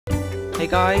Hey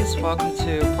guys, welcome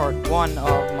to part 1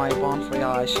 of my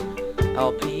Voyage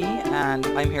LP, and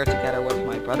I'm here together with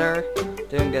my brother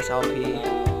doing this LP.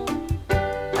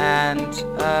 And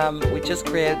we just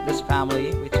created this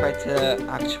family. We tried to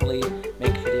actually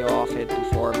make a video of it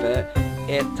before, but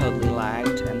it totally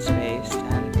lagged and spaced,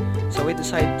 and so we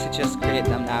decided to just create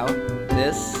them now.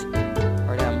 This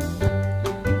are them.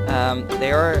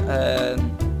 They are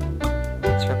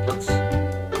triplets.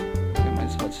 We might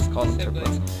as well just call them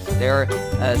triplets. They're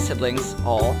siblings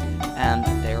all, and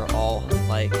they're all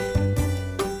like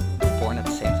born at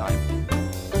the same time,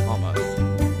 almost.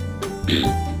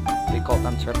 We call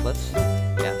them triplets,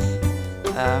 yes.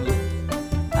 And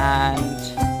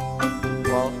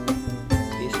well,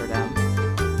 these are them.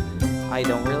 I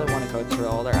don't really want to go through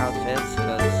all their outfits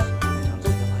because I don't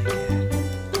feel like it,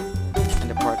 and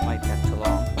the part might get too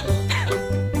long.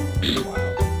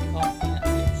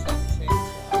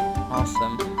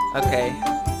 Awesome. Okay.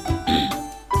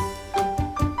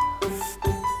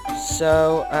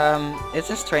 So, it's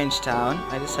a strange town.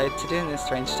 I decided to do it in a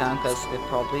strange town because they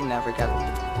probably never gets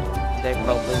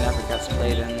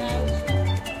played in.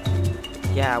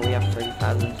 Yeah, we have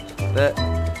 30,000, but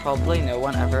probably no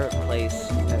one ever plays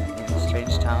in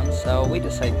strange town. So we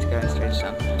decided to go in strange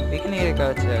town. We can either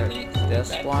go to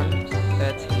this one,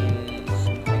 13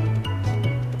 something.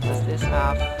 What does this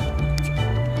have?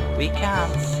 We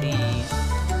can't see.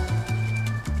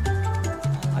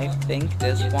 I think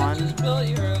this one. Just build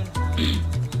your own house.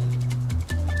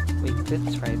 We did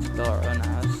try to build our own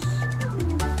house.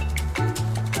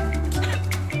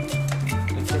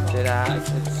 We could do that.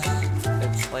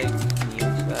 It's like new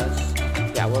to us.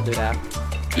 Yeah, we'll do that.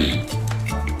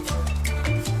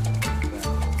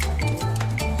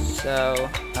 So,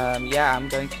 yeah, I'm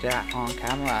going to do that on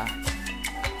camera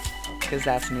because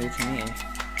that's new to me.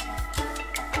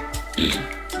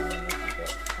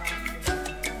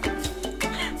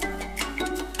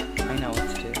 I know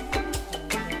what to do.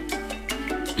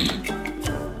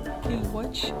 You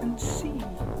watch and see.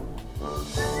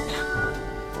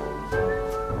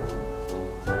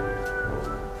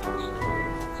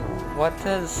 What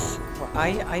does...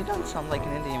 I don't sound like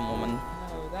an Indian woman.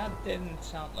 No, that didn't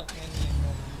sound like an Indian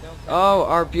woman. Oh,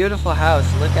 our beautiful house.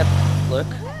 Look,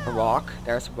 a rock.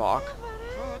 There's a rock.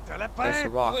 There's a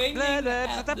rock.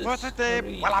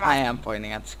 I am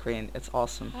pointing at the screen. It's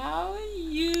awesome. How are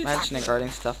you? Imagine guarding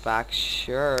stuff back.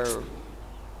 Sure.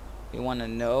 You want to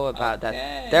know about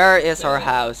that? There is our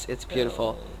house. It's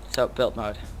beautiful. So, build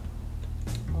mode.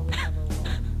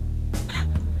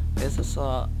 This is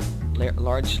a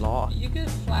large law. You could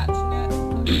flatten it.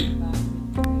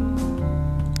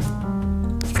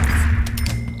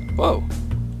 Whoa.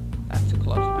 That took a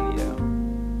lot of money though.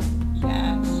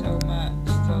 Yeah, so much.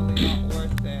 Totally not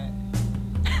worth it.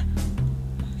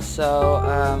 So,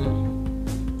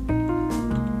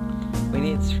 we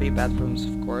need 3 bedrooms,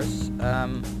 of course. I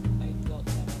built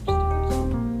them upstairs. I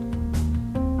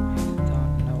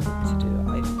don't know what to do. I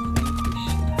think we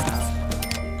should have,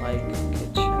 like, a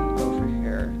kitchen over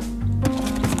here.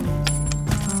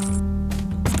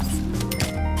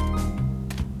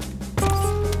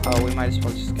 Oh, we might as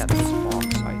well just get this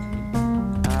box, I think.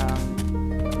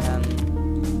 And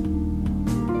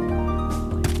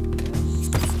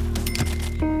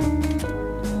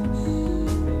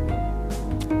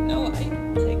No, I take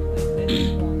like this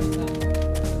one.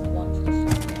 One to the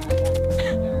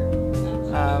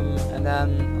side. and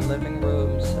then a living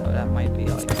room, so that might be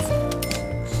like 6. And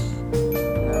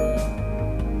then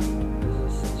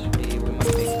this is 3, we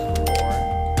might make 4.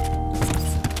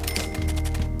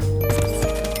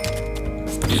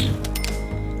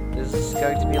 This is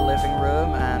going to be a living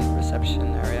room and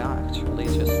reception area, actually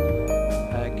just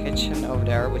a kitchen over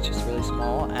there, which is really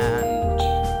small, and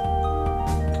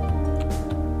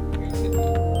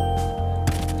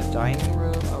a dining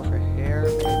room over here,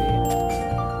 maybe.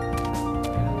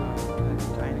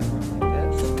 Dining room like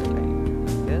this, dining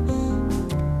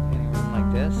room like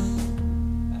this,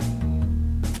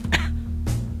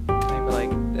 maybe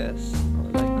like this, or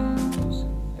like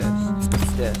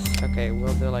this. Okay,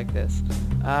 we'll do like this.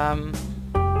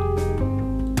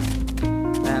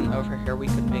 And over here we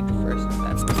could make the first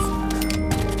bedroom.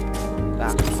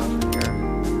 That over here.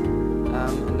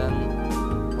 And then,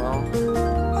 well,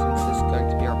 since this is going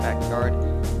to be our backyard,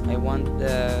 I want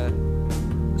the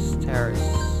stairs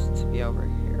to be over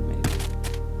here, maybe.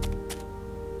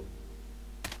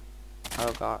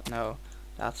 Oh god, no.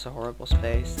 That's a horrible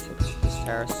space to put the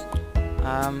stairs.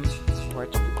 Where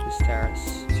to put the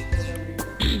stairs?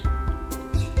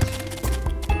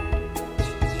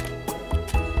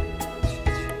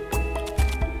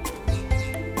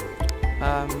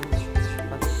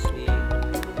 Let's see.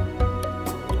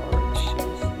 Or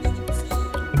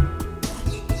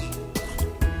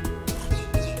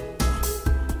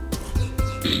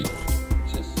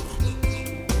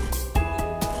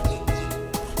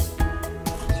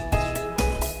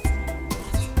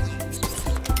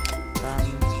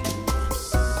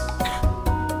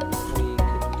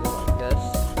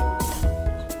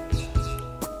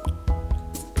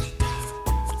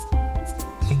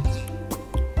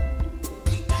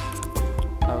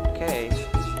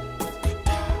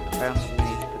I don't think we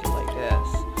need to put it like this.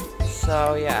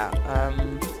 So yeah,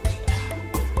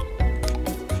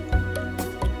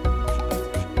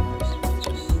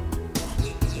 just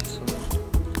put some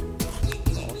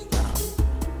walls down.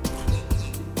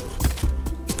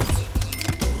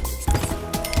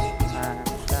 And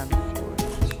then floor.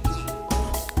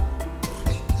 I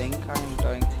think I'm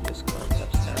going to use carpet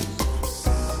upstairs.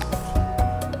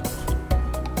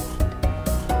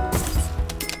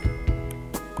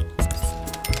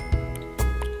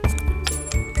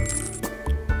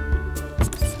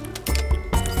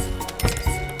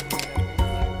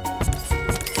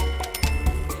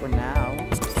 For now,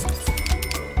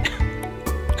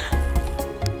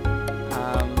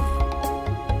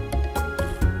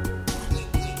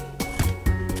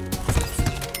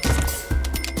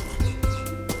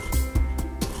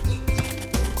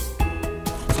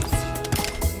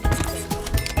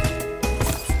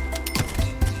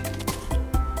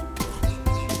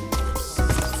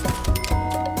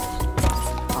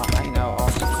 I know,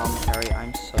 also commentary,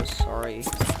 I'm so sorry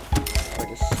for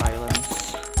the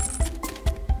silence.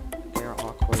 They're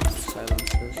awkward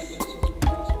silences.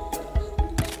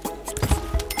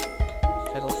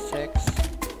 Fiddlesticks.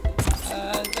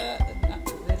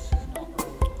 This is not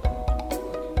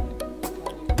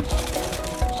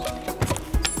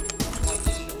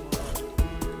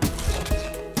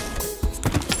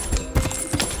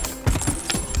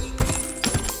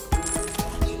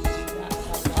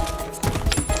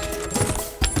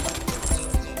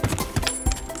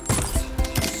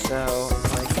So,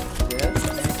 like this,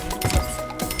 maybe?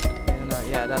 I don't know,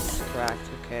 yeah, that's correct,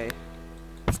 okay.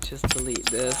 Just delete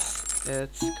this,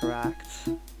 it's correct.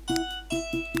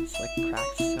 It's like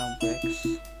cracked stone bricks.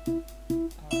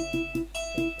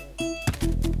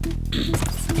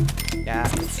 Yeah,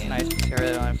 it's a nice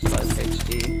material and it's less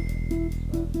HD.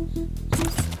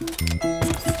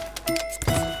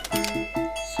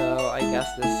 So, I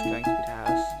guess this is going to be the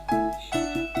house.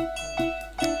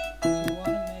 If you want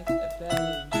to make a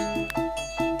bedroom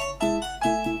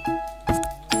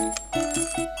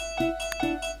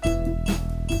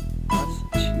What's the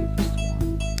cheapest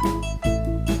one?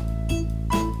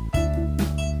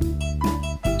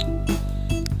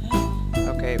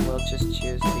 Okay, we'll just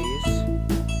choose these.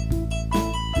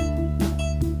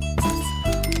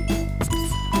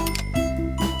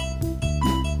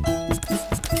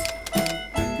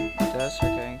 And those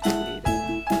are going to be the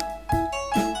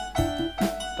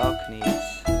balconies.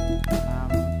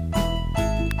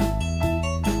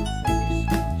 Maybe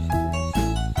some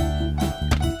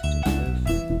of this.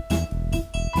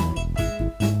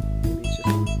 Maybe just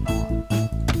not.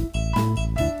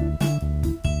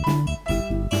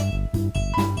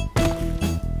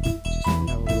 Just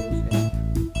no roofing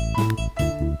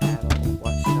at all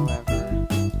whatsoever.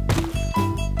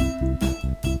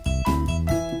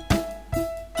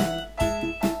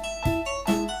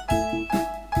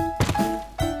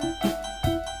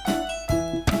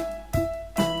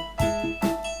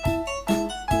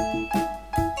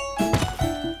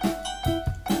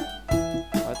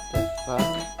 What the fuck?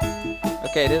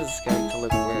 Okay, this is going to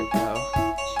look weird though.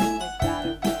 take that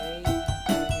away and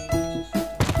maybe just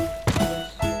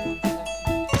this for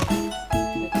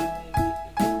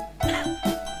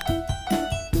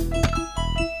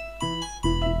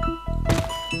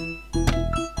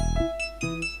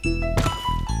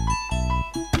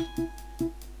second.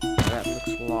 That looks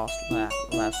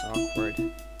less awkward.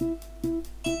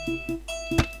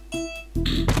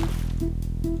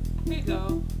 Here you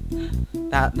go.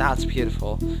 That's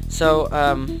beautiful. So,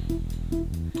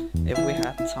 if we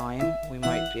had time, we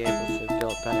might be able to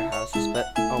build better houses, but,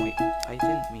 oh wait, I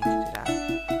didn't mean to do that.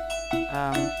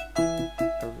 A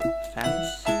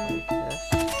fence like this.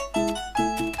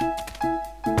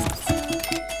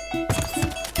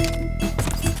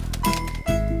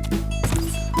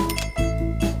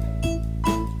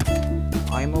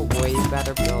 I'm a way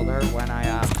better builder when I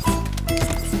have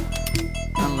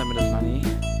unlimited money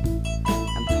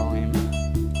and time.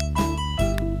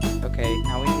 Okay,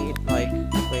 now we need like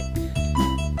quick.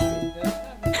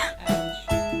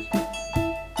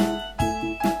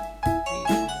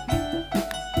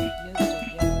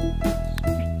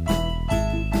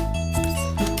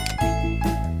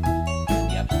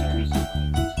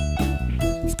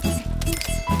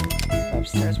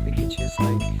 Upstairs we could choose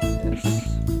like this.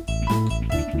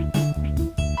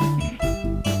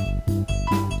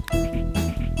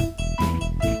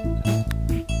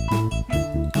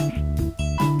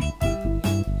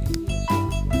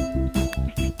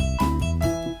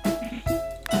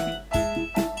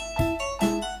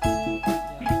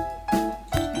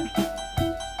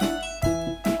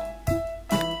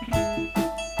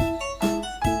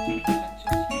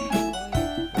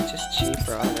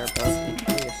 bro. They're both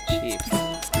equally as cheap.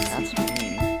 That's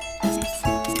mean. That's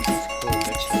cool,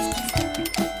 bitches.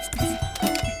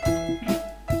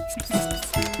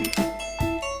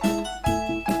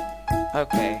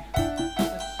 Okay.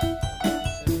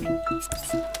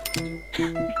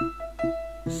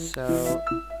 So,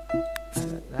 now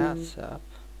that that's up,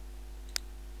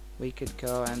 we could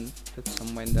go and put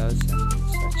some windows in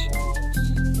each section.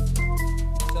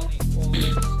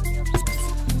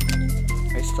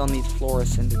 I still need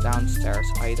floors in the downstairs.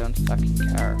 I don't fucking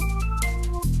care.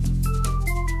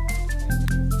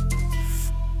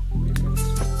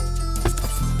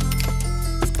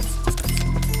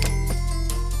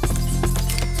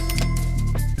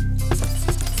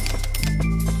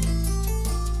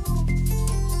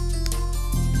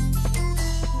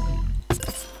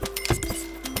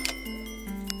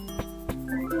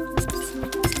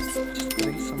 Just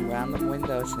putting some random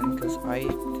windows in because I do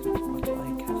not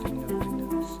like having no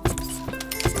windows.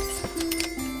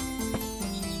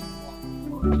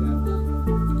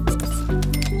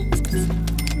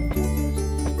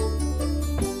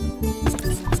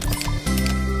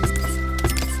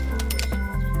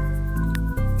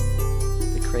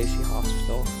 The crazy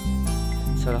hospital.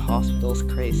 So the hospital's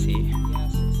crazy.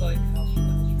 Yes, it's like house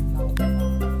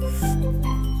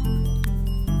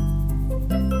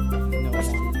No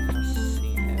one has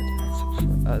seen it except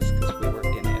for us because we were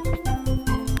in it.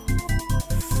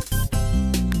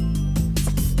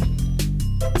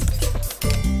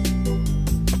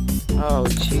 Oh,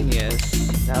 genius.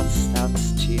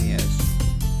 That's genious.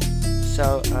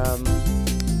 So,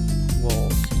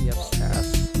 walls to the upstairs.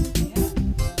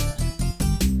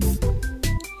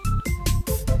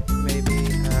 Maybe,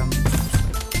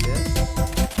 this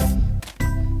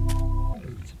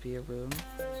to be a room.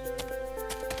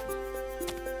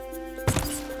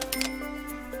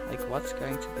 Like, what's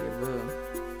going to be a room?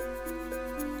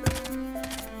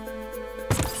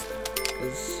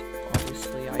 Because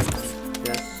obviously I want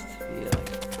this to be like,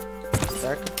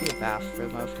 there could be a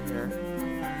bathroom over here.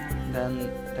 Then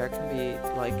there can be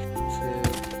like 2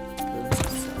 rooms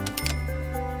inside.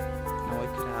 And we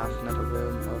could have another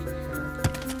room over here.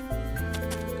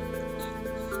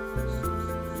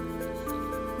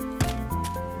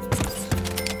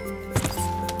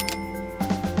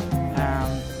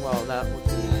 Well, that would be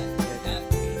good.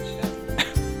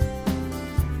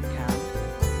 Camp.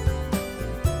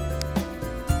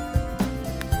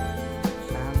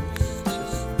 Fans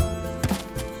just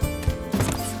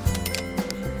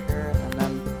over here, and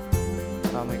then,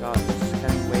 oh my god, this is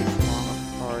getting way too long of a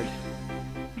card.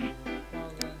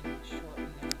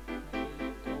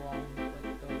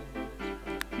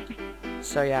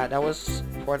 So yeah, that was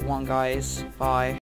part 1, guys. Bye.